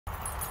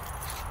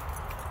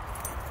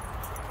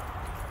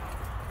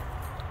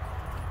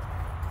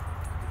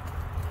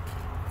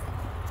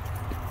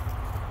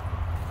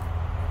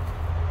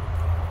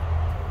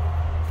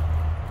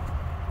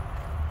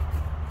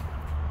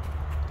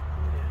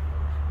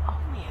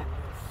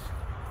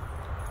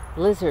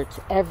Lizards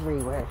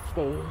everywhere,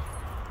 Steve.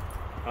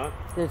 Huh?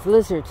 There's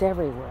lizards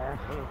everywhere.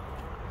 Huh.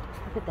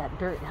 Look at that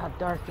dirt, how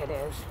dark it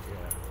is. Yeah.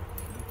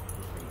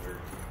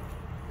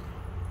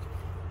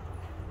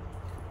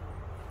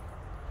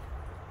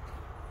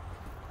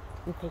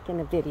 I'm taking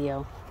a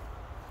video.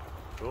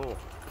 Cool.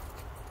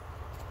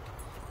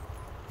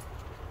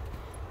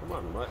 Come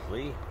on, Mutt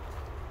Lee.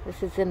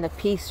 This is in the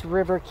Peace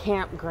River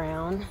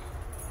campground.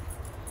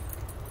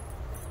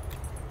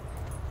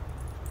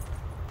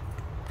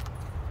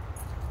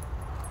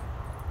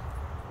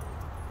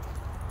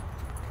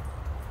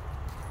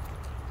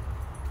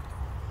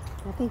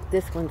 I think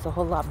this one's a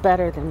whole lot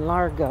better than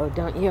Largo,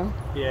 don't you?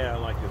 Yeah, I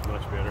like this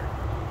much better.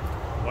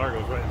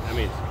 Largo's right, I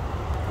mean, it's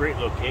a great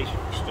location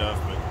for stuff,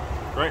 but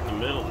right in the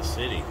middle of the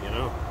city, you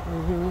know?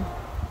 Mm-hmm.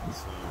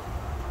 So.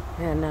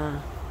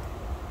 And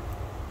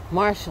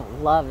Marshall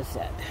loves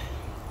it.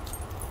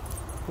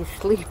 He's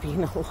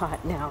sleeping a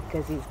lot now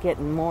because he's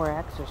getting more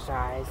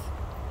exercise.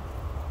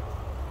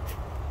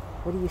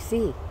 What do you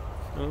see?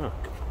 I don't know.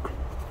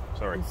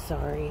 Sorry. I'm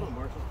sorry. Come on,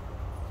 Marshall.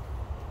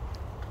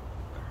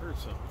 I heard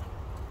something.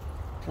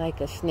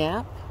 Like a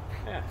snap?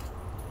 Yeah.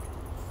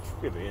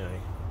 Could be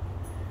anything.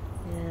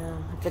 Yeah.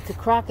 If it's a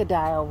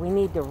crocodile, we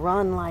need to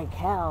run like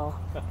hell.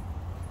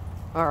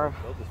 Or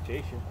They'll just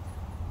chase you.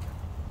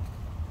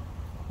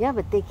 yeah,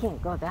 but they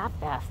can't go that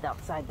fast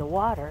outside the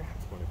water.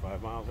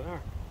 25 miles an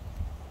hour.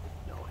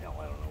 No, hell,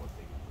 I don't know what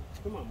they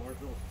do. Come on,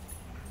 Marshall.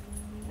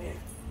 Man.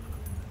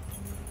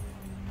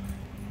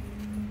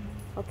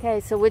 Okay,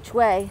 so which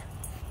way?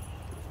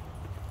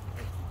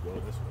 Go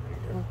this way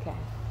here. Okay.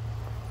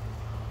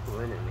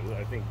 Perimeter,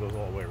 I think, goes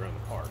all the way around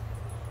the park.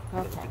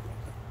 Okay.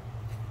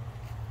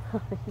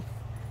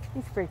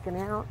 He's freaking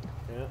out.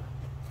 Yeah.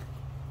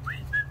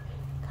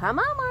 Come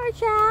on,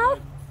 Marshall.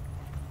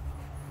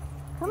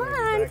 Come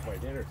We're on. back by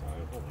dinner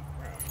time. Holy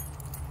crap.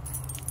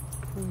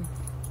 Hmm.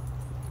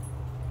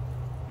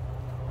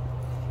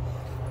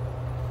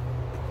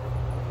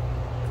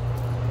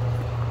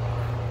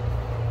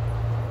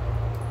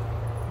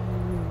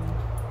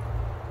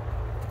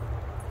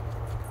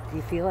 Do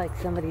you feel like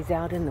somebody's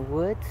out in the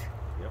woods?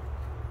 Yep.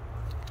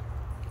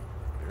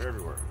 They're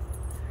everywhere.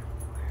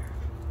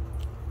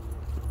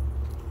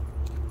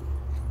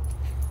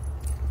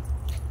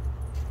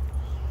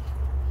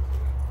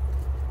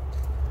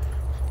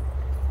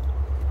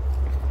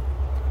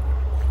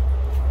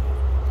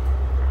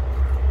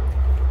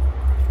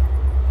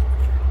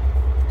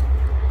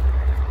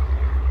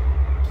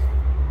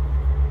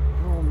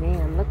 Oh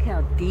man, look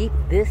how deep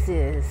this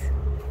is.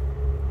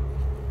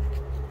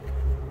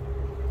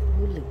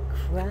 Holy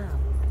crap.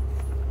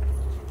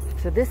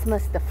 So this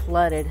must have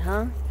flooded,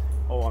 huh?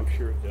 Oh, I'm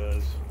sure it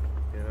does.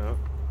 Yeah.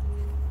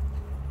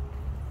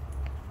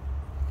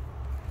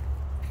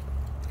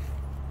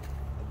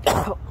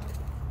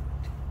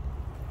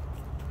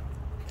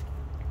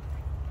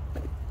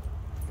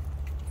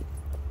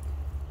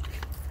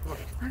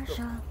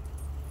 Marshall.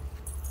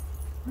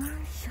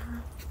 Marshall.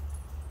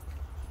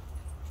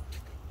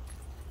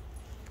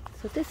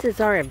 So this is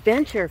our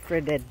adventure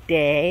for the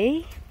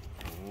day.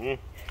 Mm-hmm.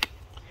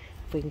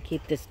 If we can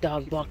keep this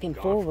dog walking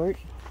forward.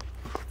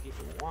 Keep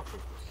him walking,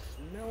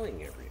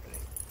 smelling everything.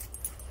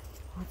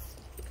 It's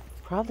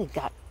probably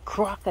got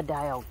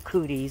crocodile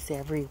cooties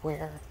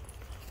everywhere.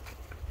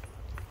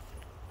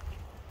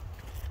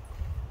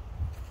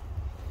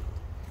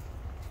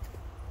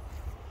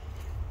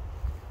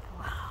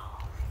 Wow.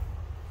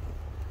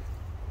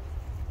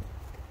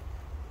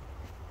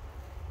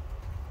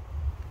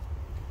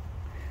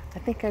 I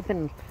think I've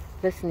been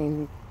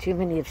listening to too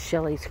many of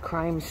Shelley's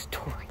crime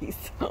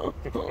stories.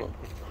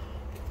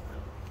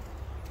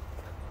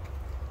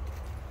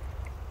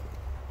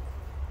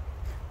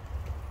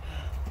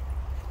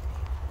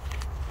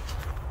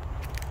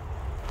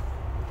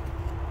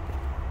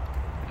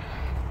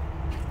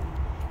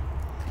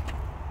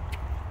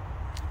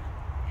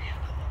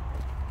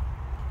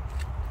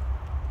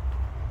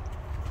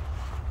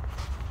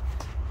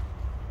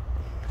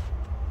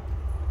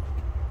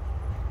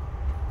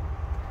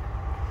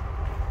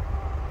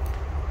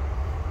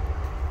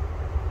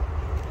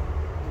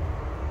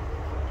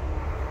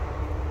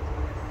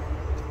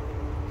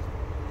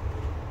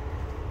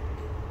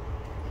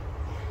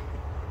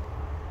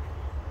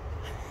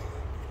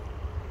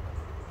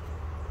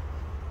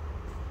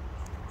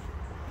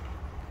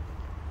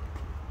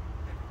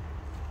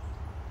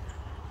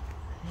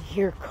 I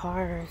hear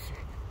cars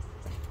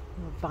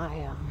by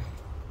a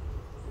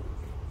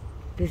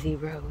busy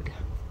road.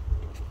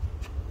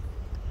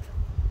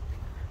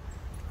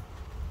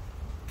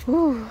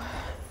 Whew.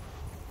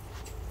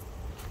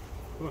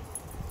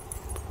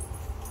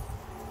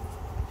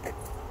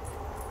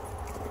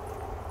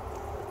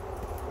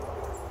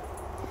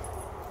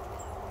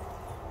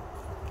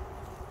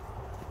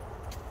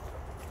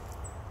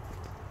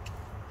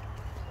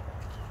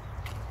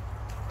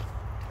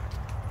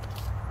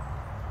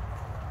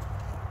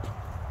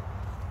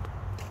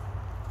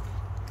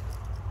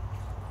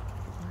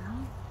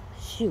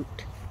 Shoot.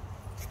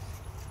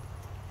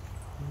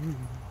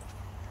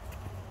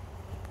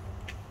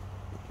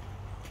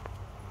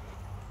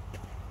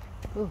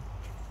 Ooh.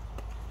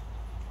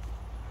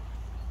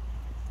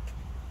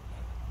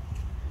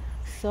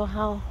 So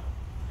how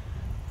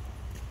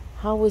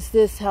was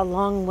this? How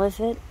long was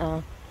it?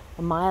 A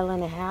mile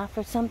and a half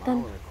or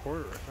something? Mile and a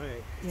quarter, I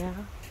think. Yeah.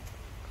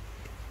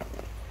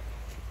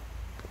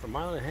 A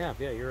mile and a half,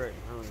 yeah, you're right.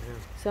 A mile and a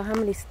half. So how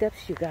many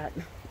steps you got?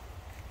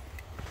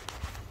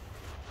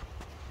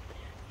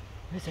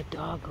 There's a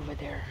dog over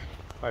there.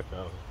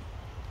 5,000.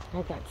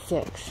 I got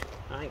 6.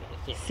 I got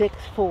 6. 6,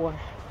 4.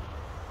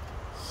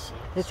 6.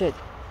 There's a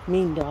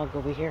mean dog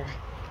over here.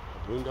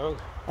 Moon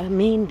dog? A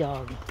mean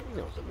dog. Who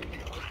knows a mean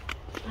dog?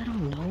 I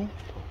don't know.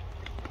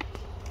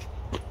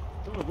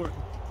 Come on, boy.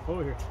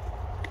 Over here.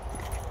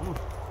 Come on.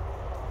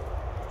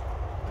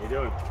 How you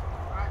doing?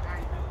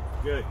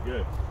 Good,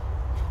 good.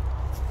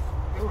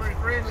 He's pretty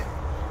friendly.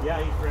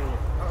 Yeah, he's friendly.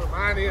 Oh,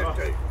 mine is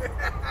too.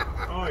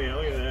 Oh yeah,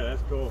 look at that.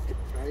 That's cool.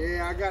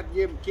 Yeah, I got to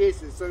give him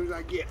kisses as soon as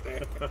I get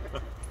there.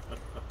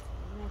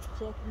 Let's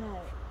check him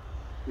out.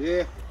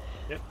 Yeah.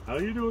 Yeah. How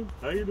you doing?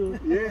 How you doing?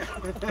 Yeah.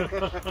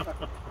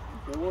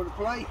 They want to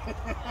play?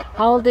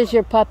 How old is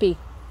your puppy?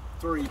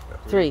 3.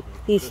 3.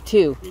 He's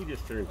 2. He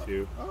just turned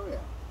 2. Oh yeah.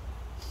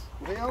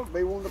 Well, they ought to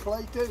be wanting to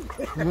play too.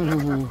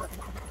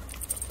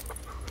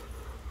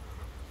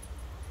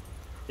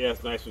 Yeah,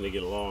 it's nice when they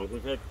get along.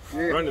 We've had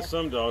Yeah. run to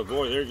some dogs,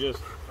 boy, they're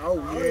just Oh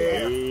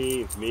yeah.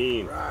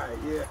 mean. Right.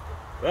 Yeah.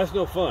 That's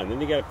no fun.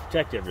 Then you got to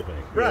protect everything.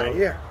 you Right.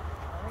 know? Yeah.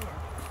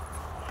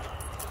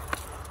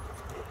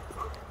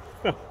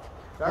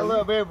 I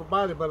love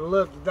everybody, but I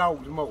love the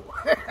dogs more.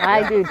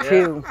 I do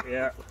too.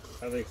 Yeah,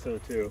 I think so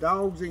too.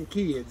 Dogs and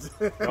kids.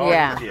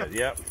 Yeah.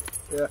 Yep.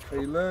 Yeah,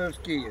 he loves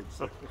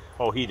kids.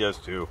 Oh, he does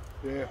too.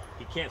 Yeah.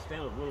 He can't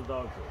stand those little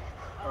dogs.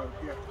 Oh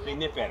yeah. They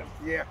nip at him.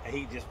 Yeah. And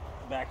he just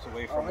backs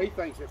away Oh, from he them.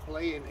 thinks they're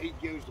playing. He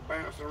goes to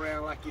bounce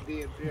around like he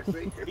did this.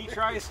 He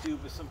tries to,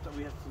 but sometimes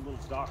we have some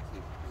little dogs.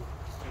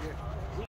 Yeah.